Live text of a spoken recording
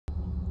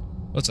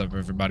What's up,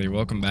 everybody?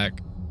 Welcome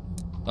back.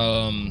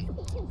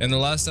 In the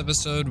last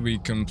episode, we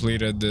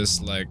completed this,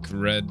 like,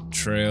 red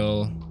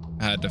trail.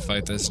 I had to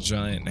fight this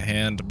giant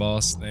hand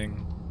boss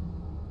thing.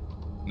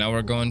 Now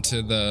we're going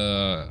to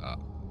the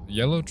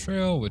yellow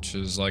trail, which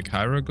is, like,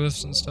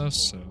 hieroglyphs and stuff,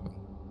 so...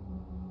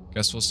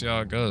 guess we'll see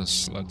how it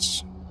goes.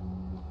 Let's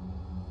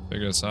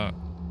figure this out.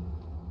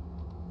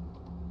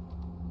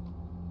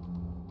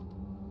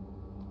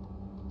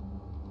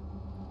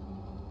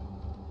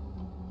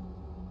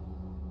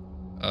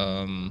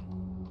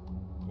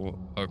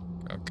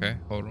 Okay,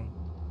 hold on.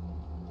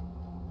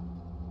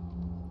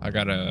 I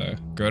gotta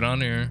go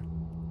down here.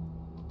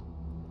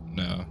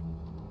 No.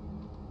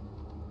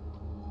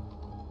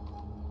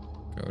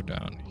 Go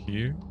down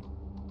here.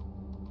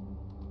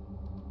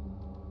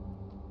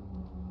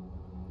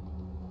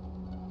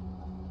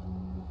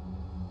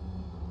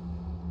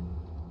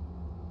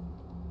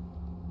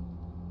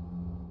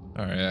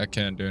 Alright, I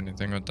can't do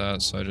anything with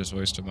that, so I just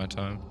wasted my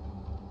time.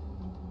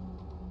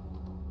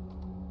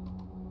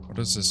 What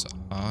is this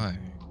eye?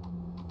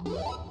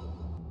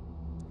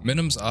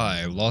 Minim's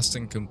eye, lost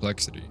in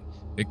complexity.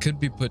 It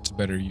could be put to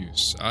better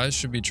use. Eyes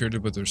should be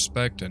treated with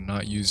respect and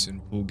not used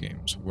in pool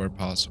games, where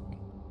possible.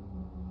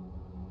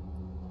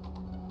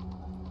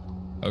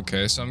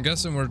 Okay, so I'm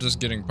guessing we're just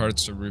getting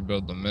parts to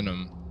rebuild the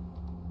Minim.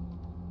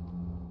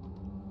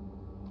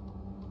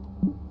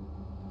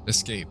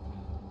 Escape.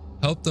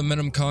 Help the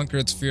Minim conquer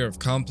its fear of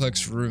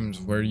complex rooms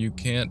where you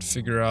can't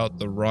figure out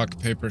the rock,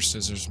 paper,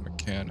 scissors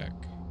mechanic.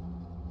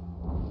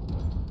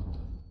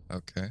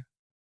 Okay.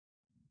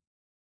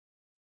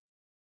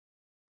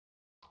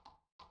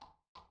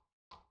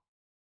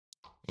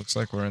 Looks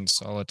like we're in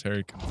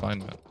solitary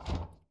confinement.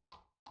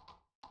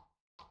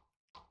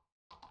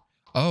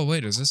 Oh,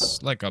 wait, is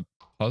this like a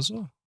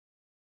puzzle?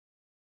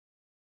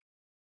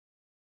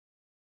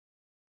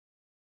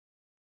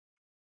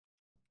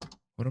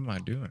 What am I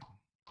doing?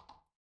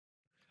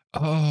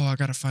 Oh, I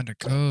gotta find a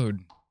code.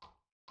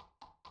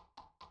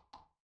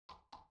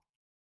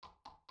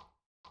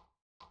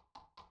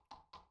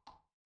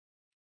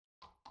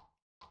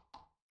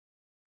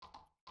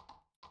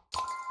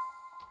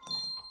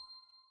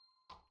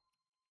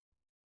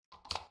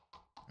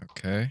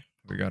 Okay,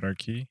 we got our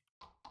key.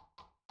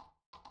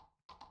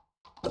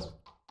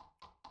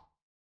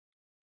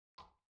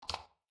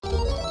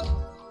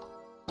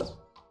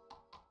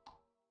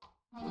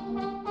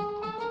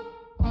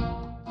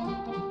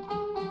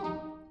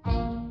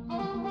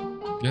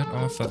 Get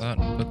off of that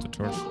and put the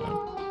torch down.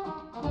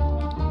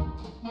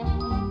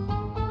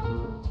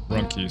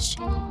 Wrong keys.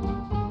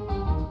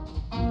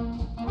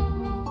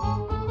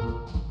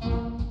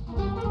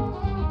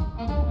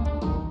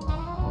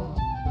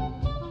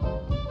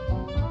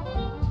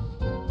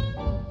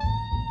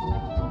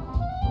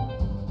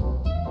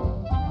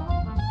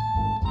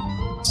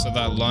 So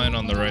that line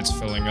on the right's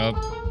filling up.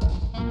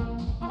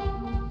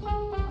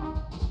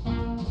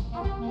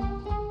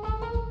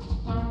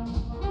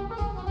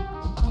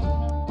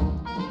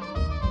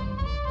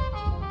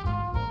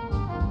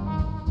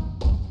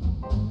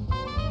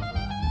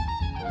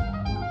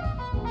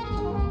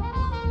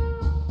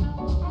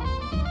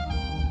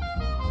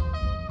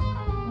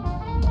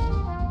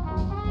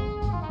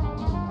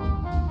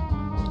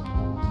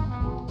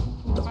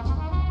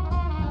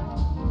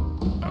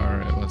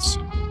 Alright, let's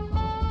see.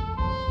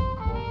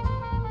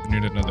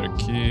 Need another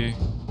key.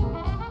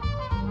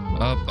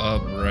 Up,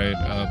 up, right,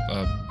 up,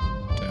 down.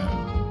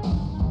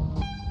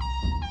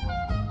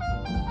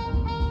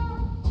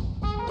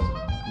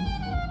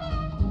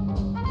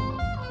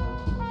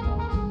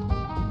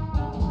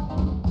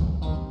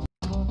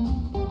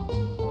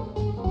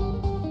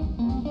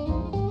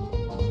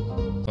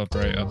 Up,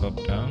 right, up,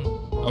 down.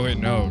 Oh wait,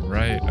 no,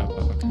 right, up,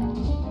 okay.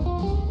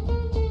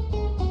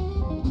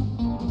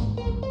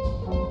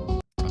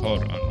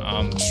 Hold on,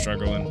 I'm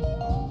struggling.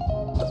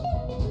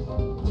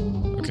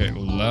 Okay,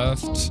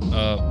 left,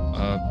 up,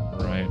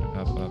 right,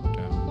 up,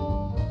 down.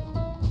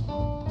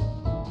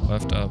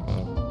 Left, up,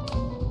 down.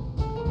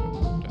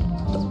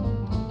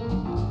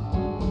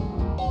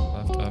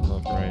 Left,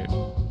 up, right,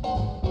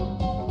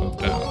 up,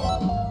 down.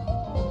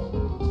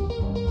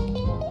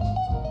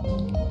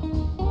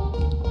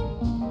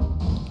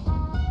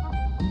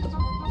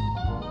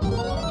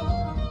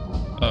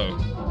 Oh.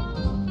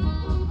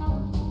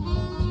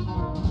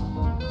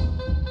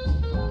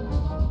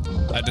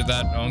 I did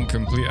that on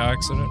complete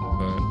accident,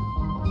 but...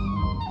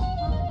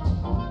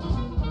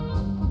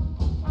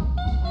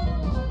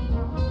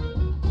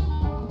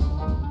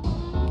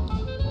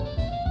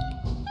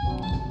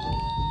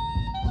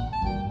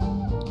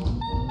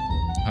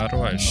 how do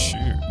I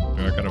shoot?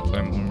 Do I gotta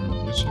play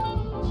more music?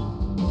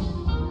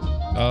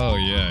 Oh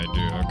yeah, I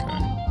do, okay.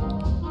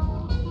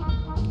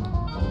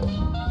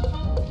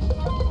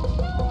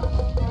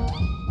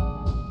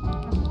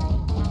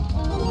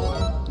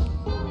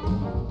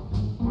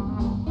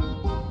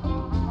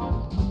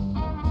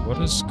 What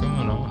is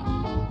going on?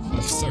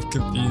 I'm so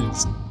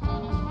confused.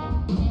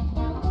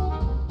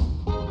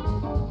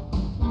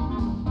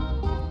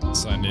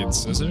 So I need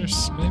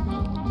scissors, maybe?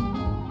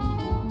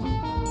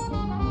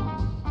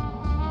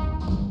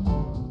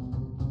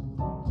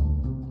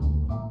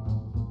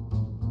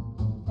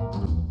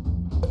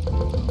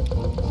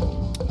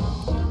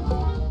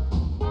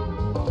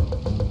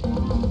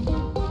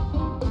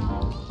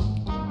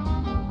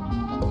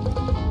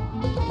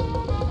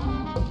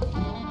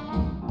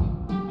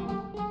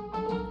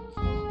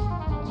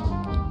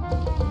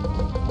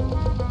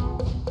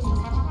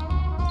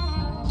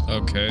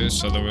 Okay,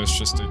 so there was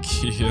just a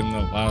key in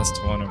the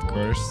last one, of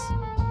course.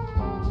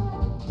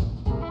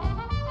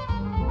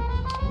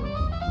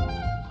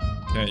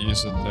 Can't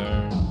use it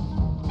there.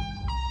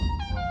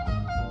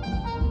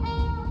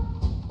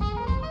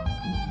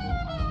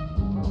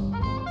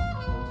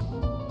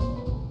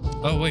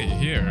 Oh wait,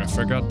 here, I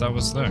forgot that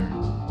was there.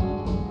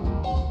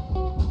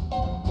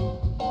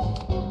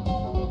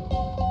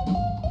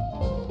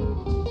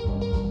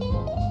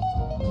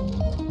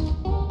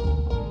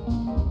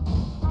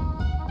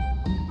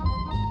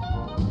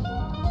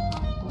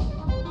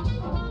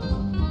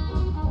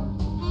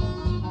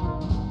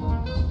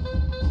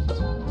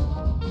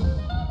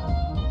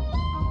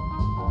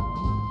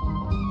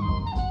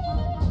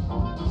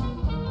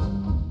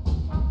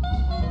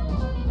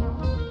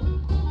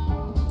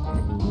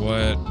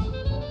 What?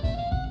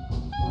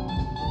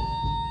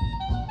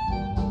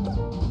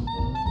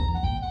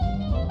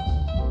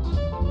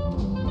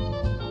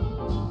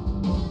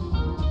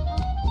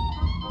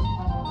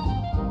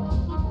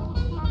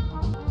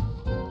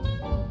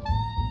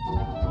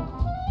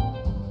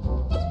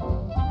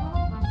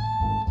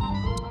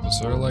 Is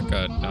there like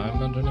a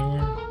diamond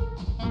anywhere?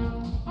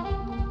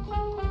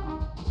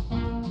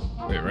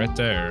 Wait, right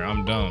there.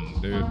 I'm dumb,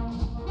 dude.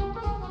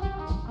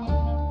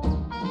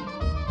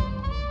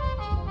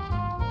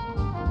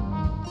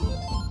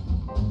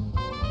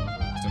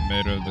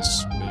 Tomato the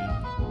spade.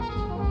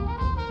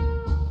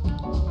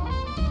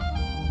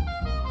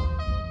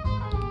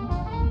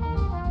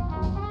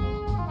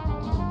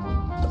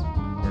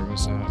 Where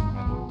was that?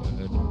 On the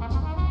bed.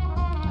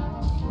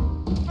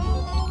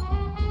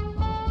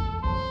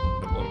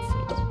 Hello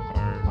for the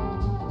heart.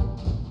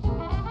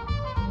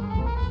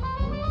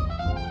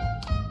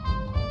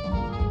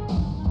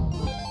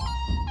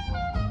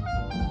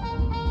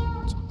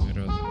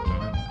 Tomato the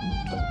diamond.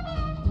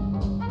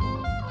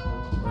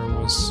 Where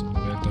was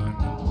the diamond?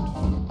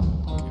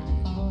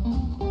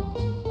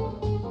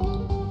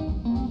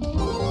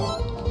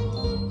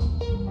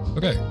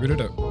 Okay, read it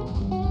out.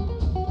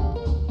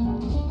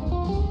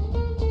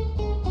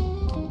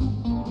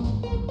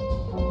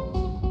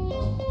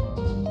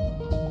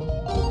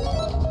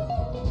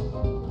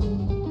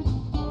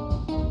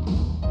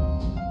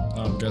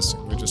 I'm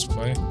guessing we just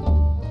play.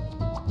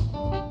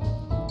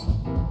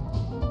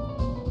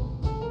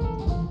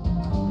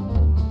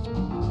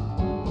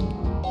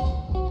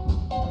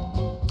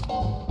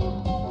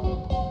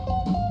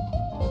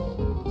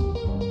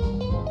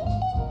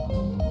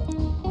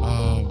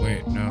 Oh,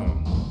 wait, no.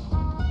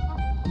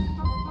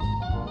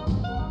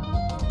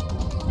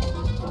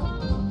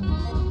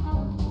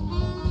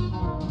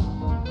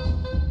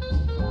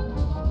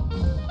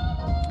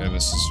 Okay,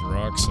 this is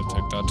rock, so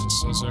take that to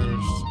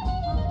scissors.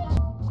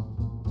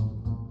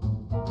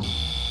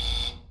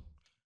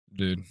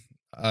 Dude,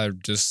 I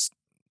just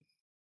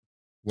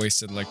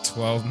wasted like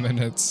 12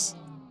 minutes.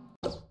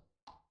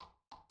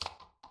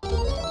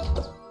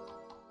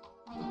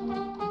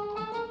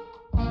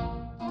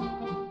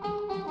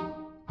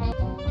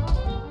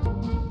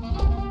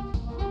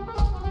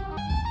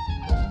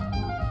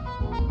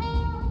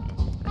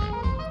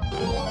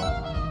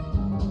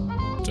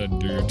 To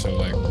do to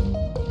like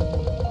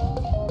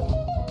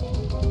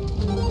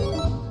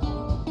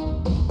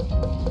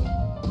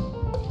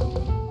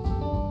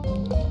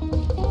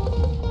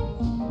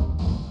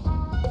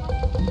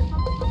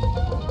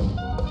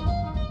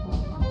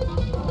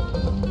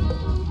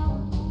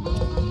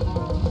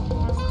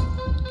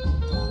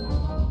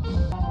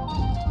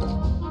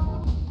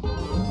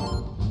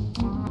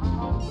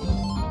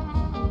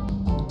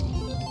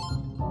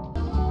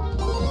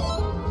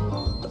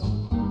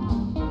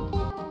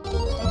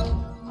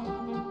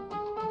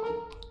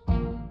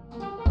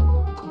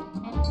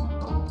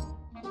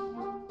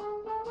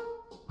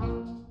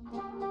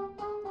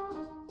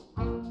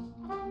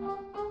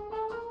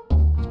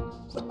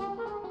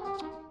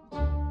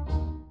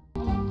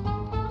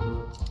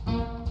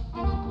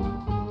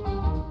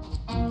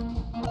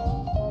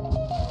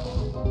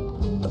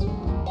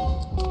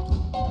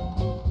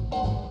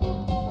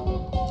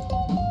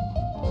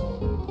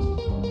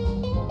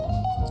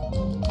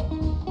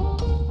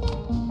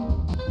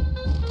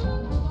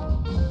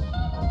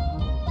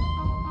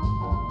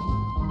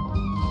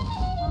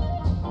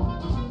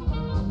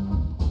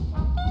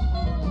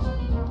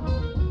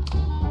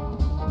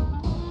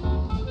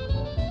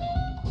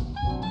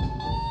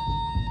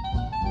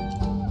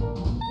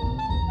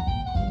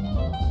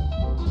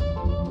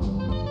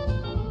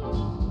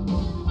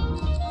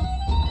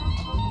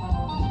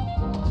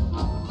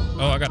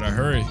oh, I gotta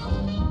hurry.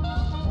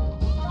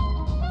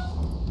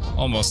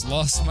 Almost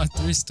lost my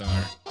 3-star.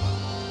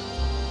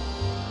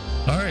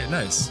 Alright,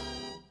 nice.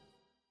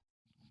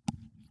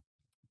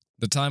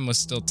 The time was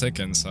still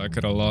ticking, so I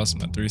could have lost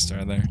my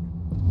 3-star there.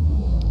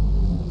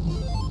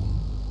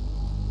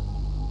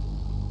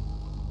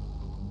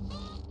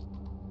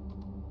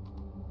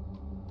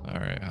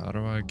 Alright, how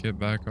do I get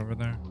back over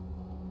there?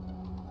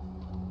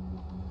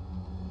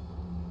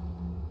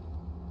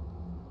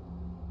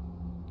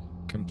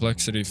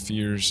 Complexity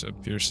fears a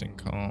piercing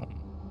calm.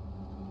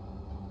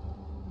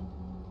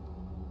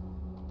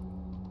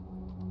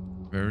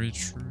 Very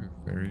true,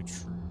 very Very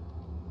true.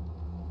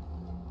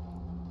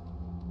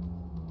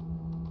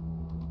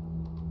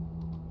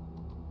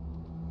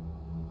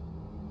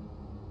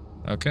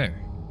 Okay,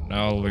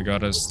 now all we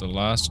got is the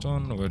last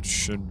one, which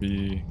should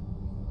be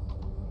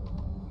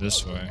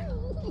this way.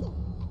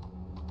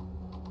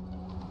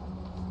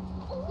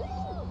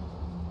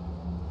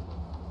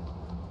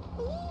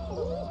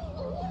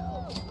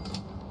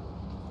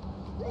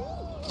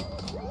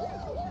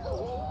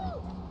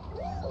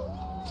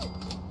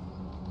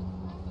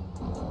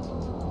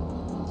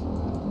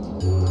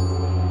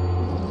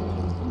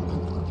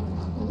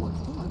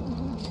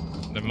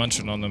 They're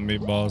munching on the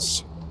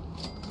meatballs.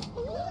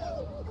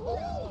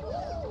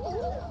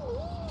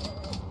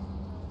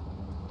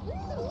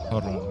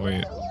 Hold on,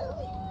 wait.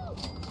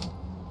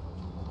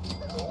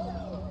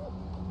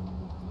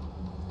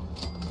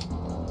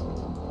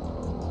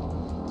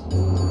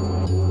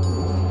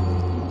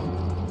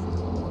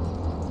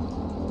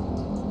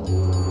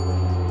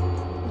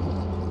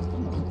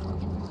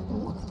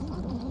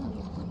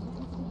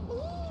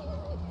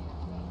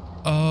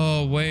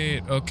 Oh,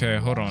 wait. Okay,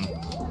 hold on.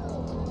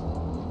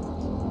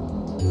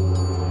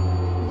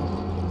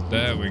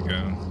 There we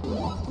go.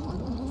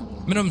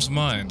 Minim's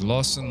mind,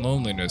 lost in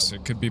loneliness,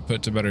 it could be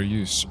put to better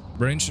use.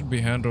 Brain should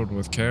be handled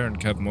with care and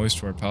kept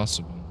moist where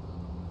possible.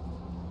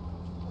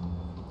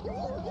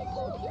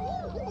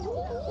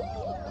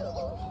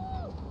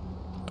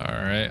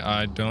 Alright,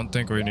 I don't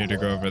think we need to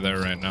go over there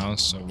right now,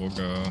 so we'll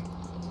go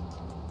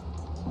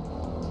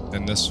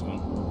in this one.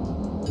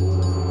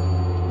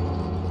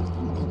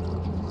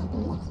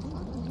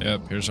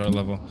 Yep, here's our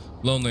level.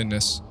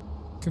 Loneliness.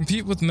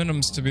 Compete with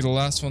Minims to be the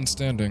last one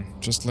standing,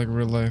 just like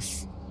real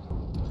life.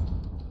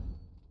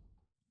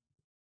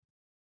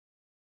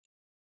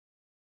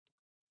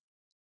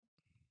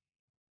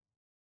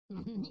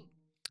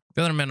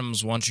 The other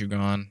Minims want you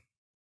gone.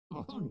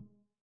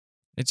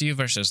 It's you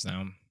versus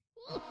them.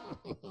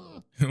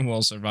 Who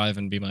will survive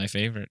and be my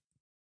favorite?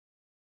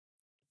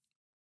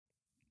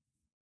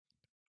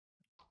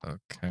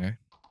 Okay.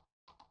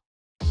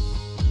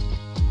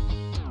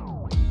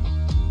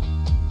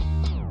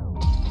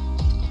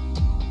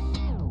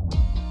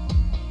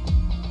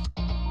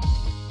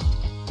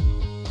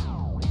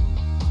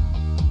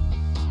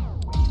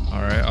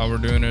 Alright, all we're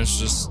doing is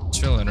just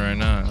chilling right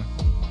now.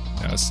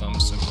 Yeah, something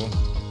simple.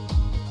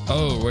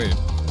 Oh, wait.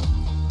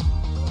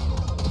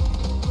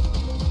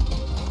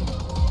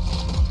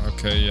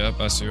 Okay, yep,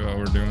 I see what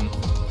we're doing.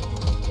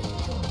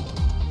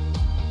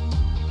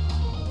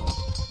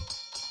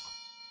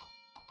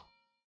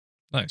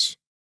 Nice.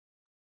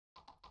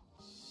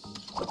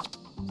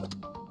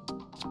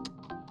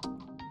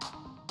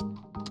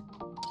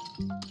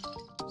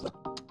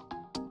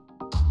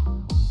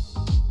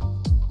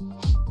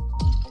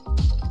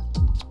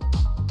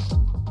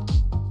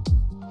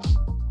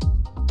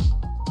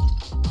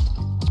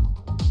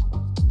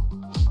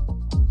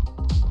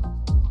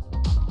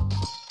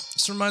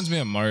 This reminds me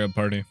of Mario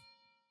Party.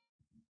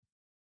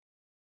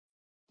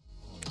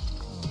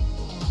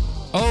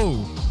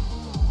 Oh!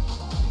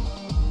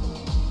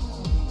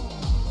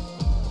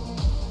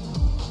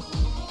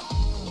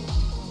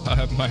 I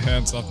had my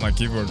hands off my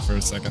keyboard for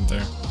a second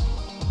there.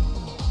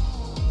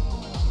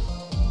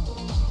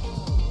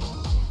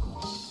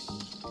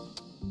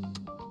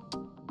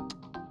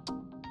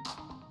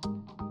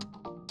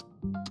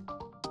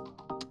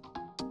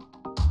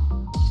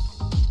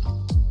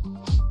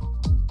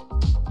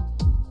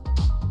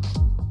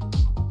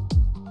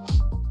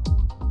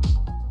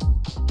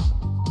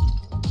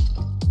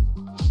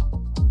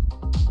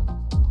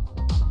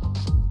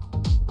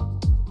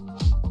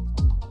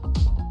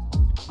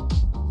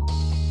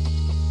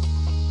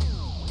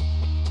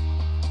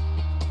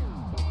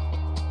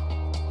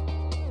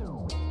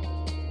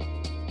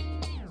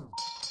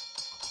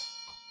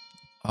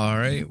 All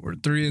right, we're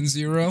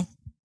 3-0.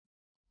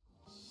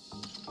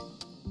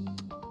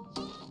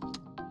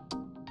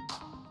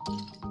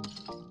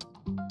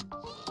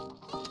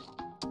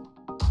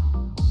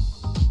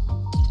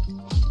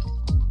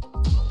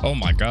 Oh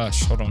my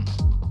gosh, hold on.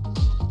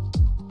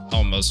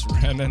 Almost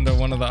ran into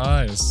one of the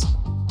eyes.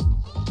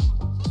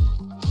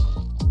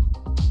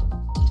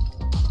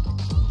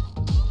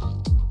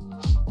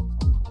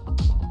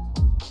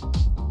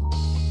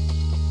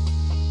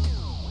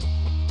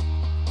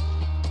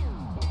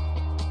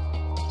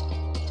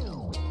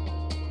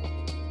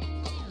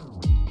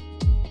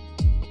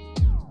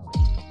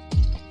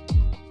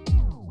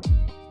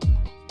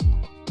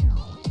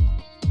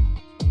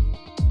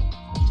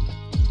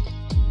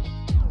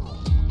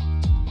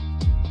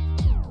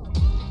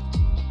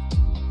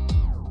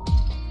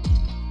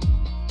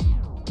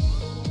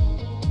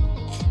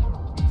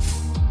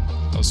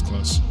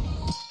 Close.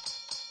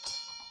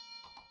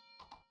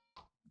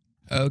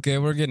 Okay,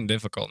 we're getting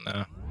difficult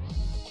now.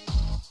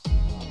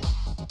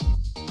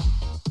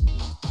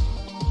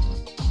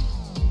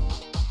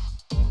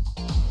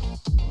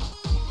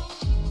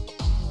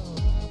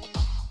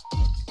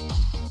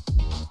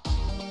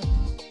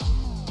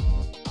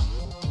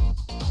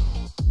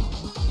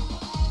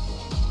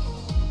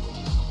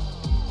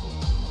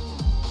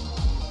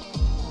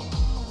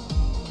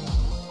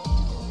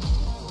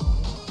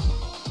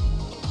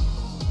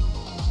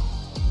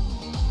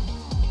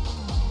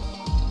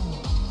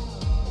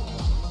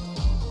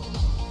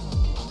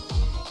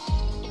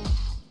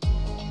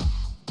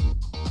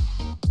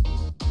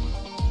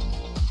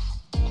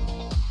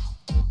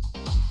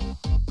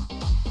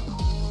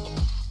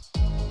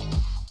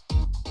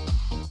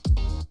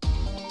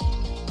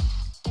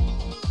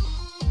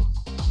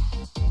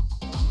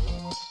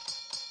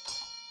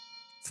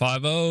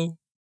 5-0.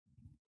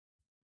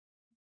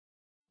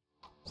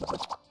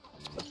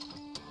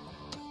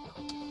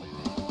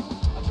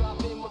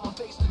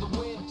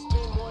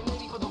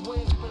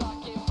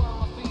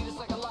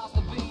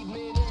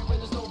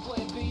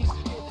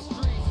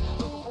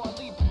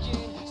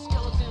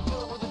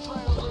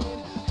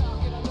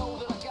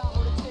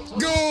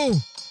 Go!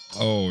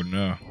 Oh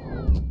no.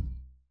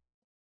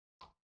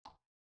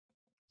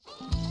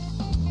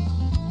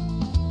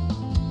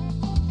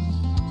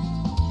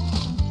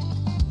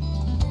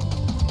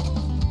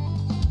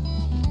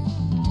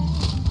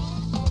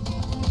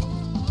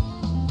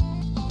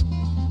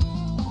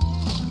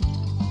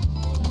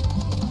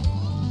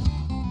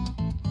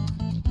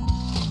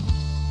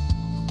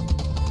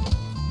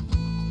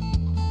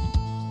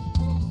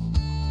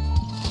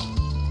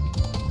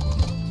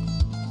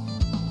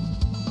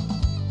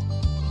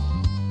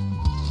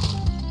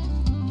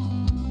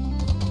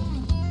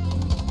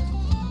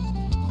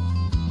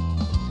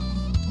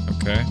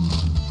 Okay.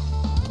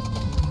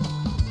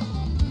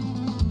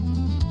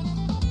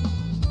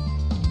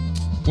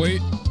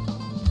 Wait.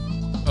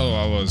 Oh,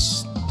 I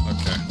was...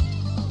 Okay.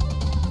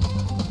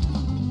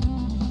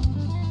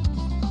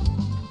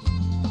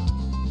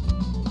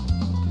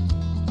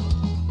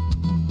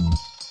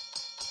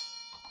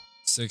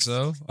 Six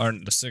 0 or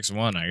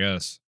 6-1, I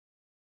guess.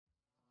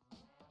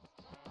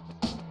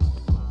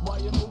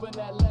 While you're moving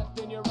that left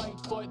and your right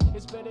foot,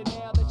 it's better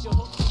now that you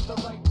hooked the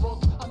right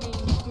book. I mean,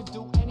 you could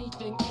do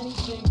anything.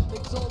 They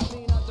told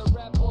me not to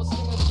rap or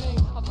sing a thing.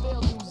 I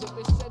failed music,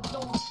 they said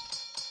don't.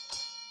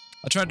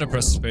 I tried to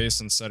press space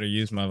instead of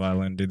use my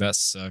violin, dude. That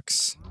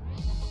sucks.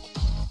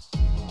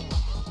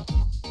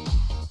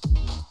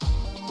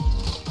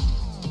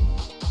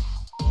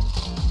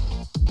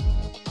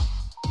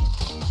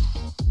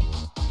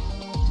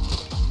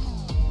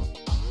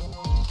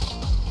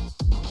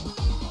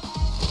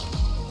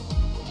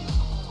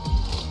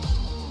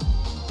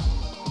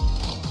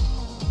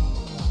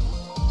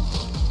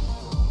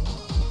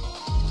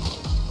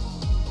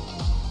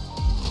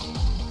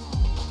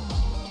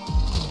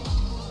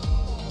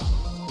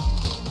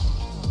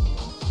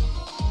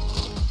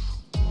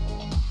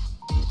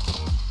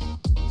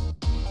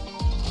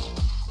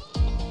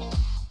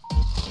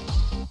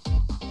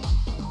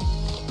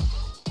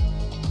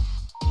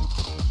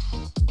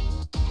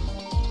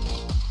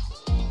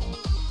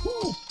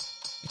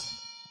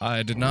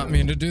 I did not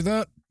mean to do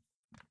that.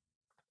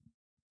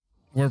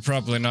 We're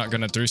probably not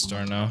gonna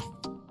 3-star now,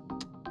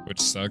 which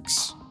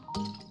sucks.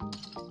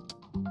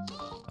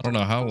 I don't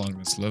know how long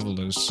this level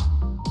is.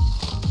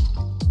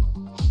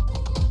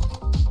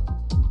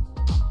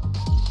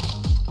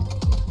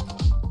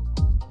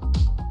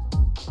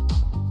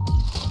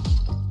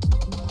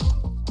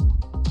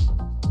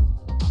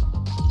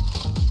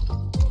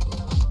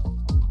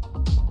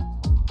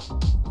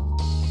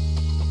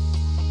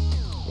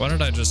 Why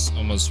did I just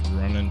almost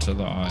run into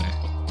the eye?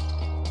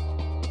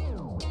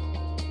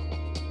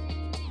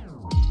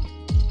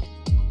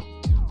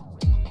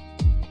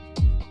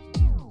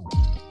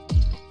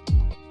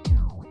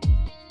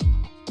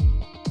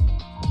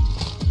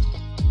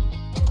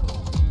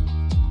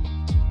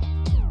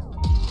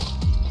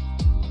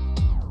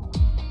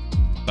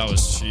 That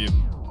was cheap.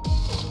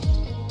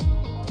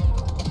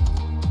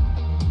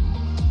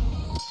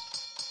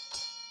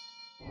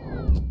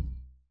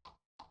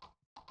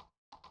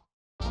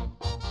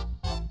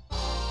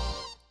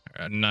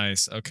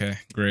 Nice. Okay,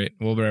 great.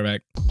 We'll be right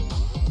back.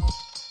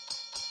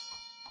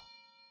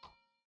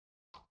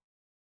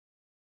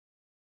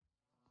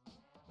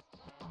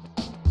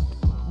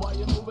 While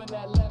you're moving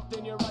that left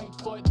and your right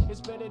foot,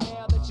 it's better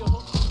now that you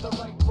hooked the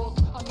right book.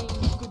 I mean,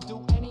 you could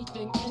do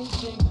anything.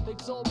 They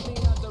told me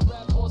not to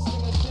rap or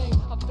sing a thing.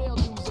 I failed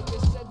music, they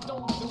said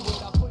don't do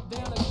it. I put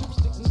down the two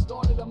sticks and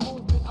started a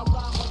movement. I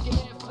rhyme like an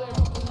air flare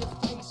up in your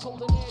face,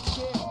 holding air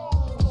chair.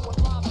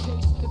 Going live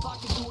pace. If I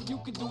could do it, you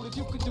could do it. If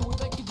you could do it,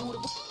 they could do it.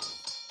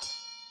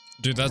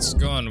 Dude, that's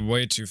going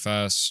way too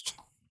fast.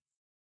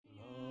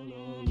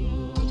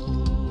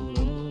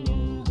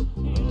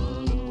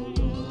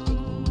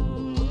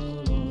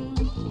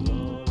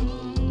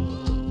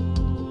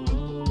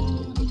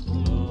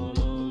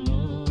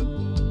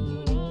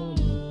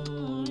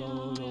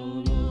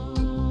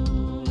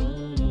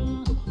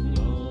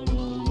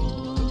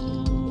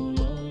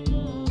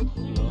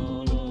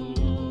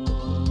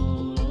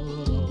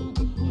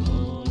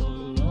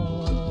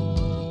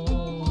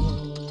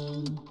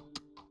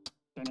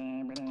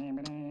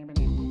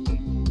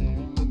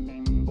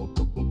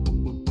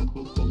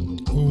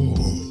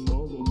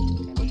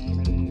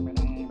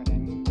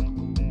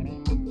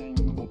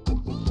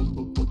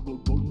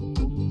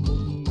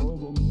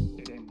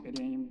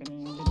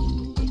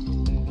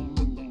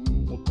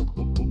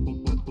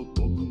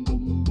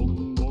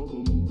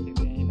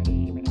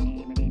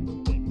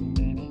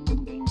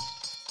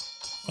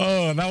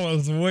 Oh, that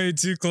was way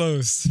too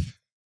close.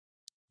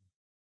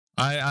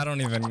 I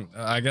don't even,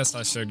 I guess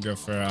I should go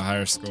for a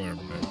higher score,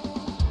 but...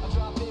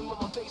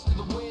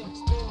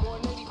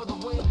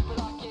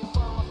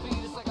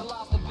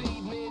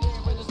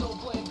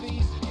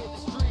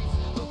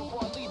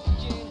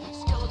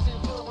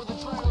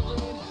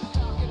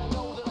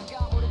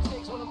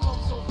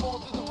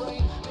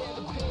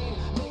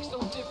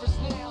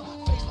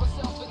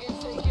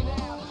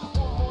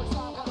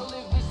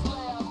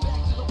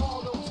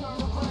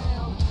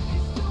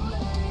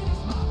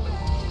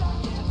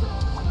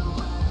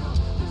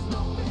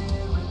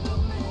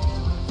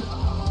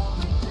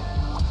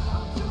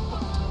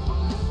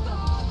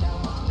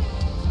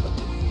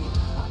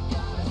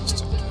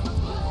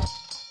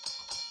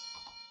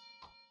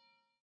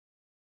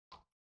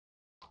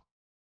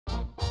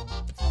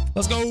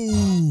 Let's go.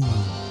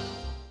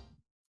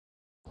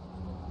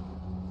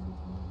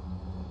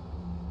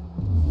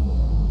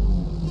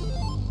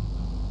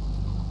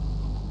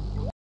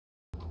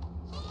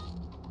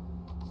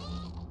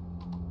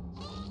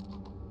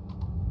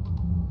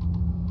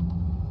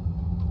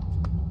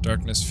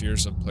 Darkness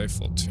fears a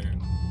playful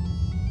tune.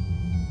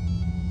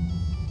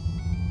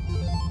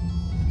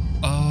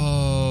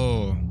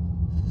 Oh.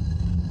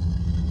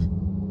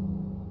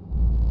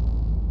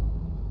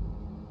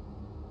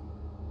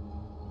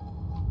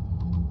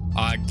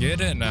 I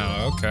get it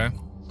now, okay.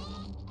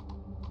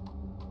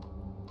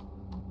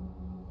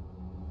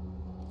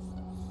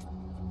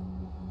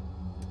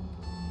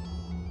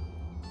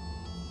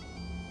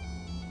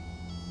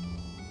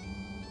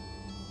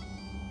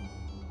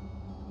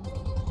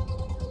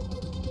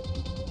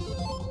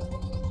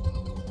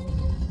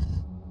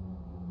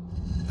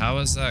 How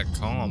is that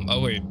calm?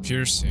 Oh wait,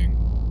 piercing.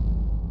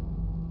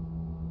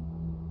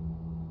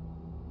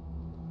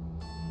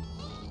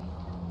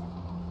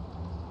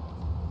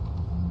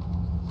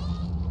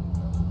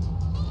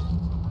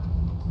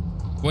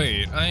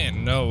 Wait, I ain't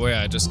no way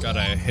I just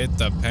gotta hit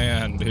the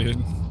pan,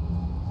 dude.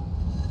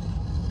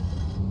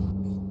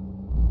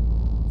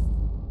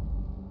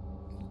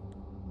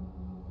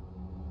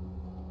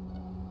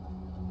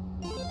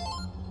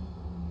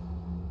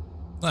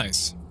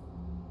 Nice.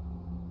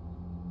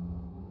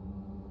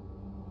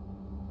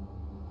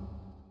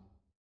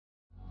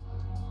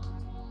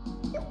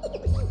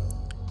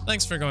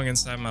 Thanks for going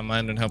inside my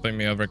mind and helping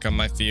me overcome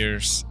my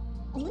fears.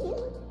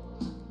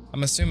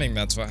 I'm assuming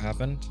that's what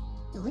happened.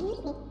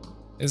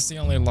 It's the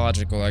only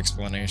logical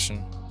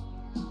explanation.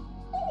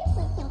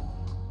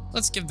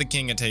 Let's give the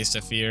king a taste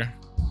of fear.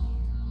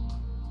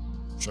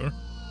 Sure.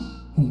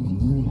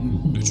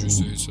 Did you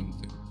say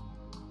something?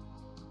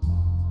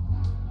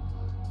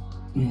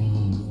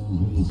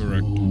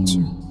 Correct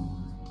answer.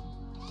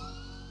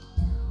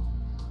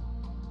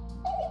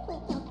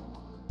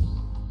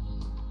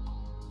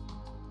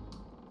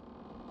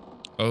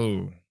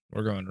 Oh,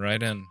 we're going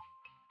right in.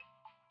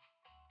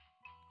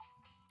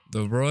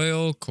 The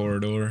Royal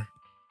Corridor.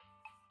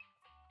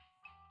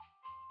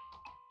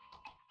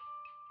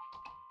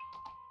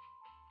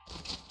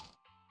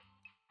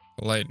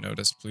 Polite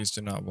notice, please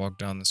do not walk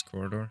down this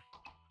corridor.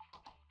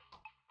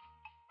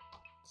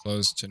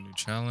 Closed to new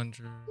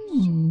challengers.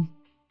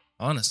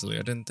 Honestly,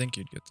 I didn't think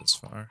you'd get this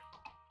far.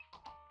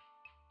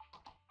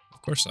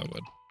 Of course I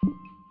would.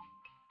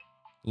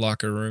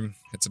 Locker room.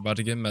 It's about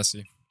to get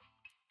messy.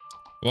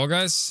 Well,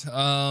 guys,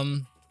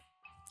 I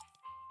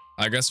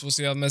guess we'll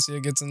see how messy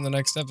it gets in the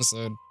next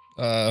episode.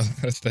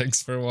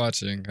 Thanks for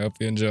watching. Hope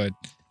you enjoyed.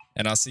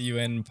 And I'll see you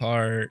in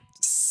part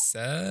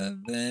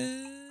 7.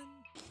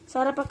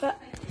 Sarap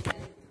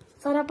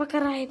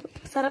pagka-ripe.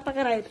 Sarap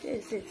pagka-ripe.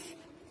 Yes.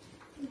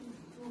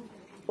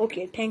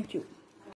 Okay, thank you.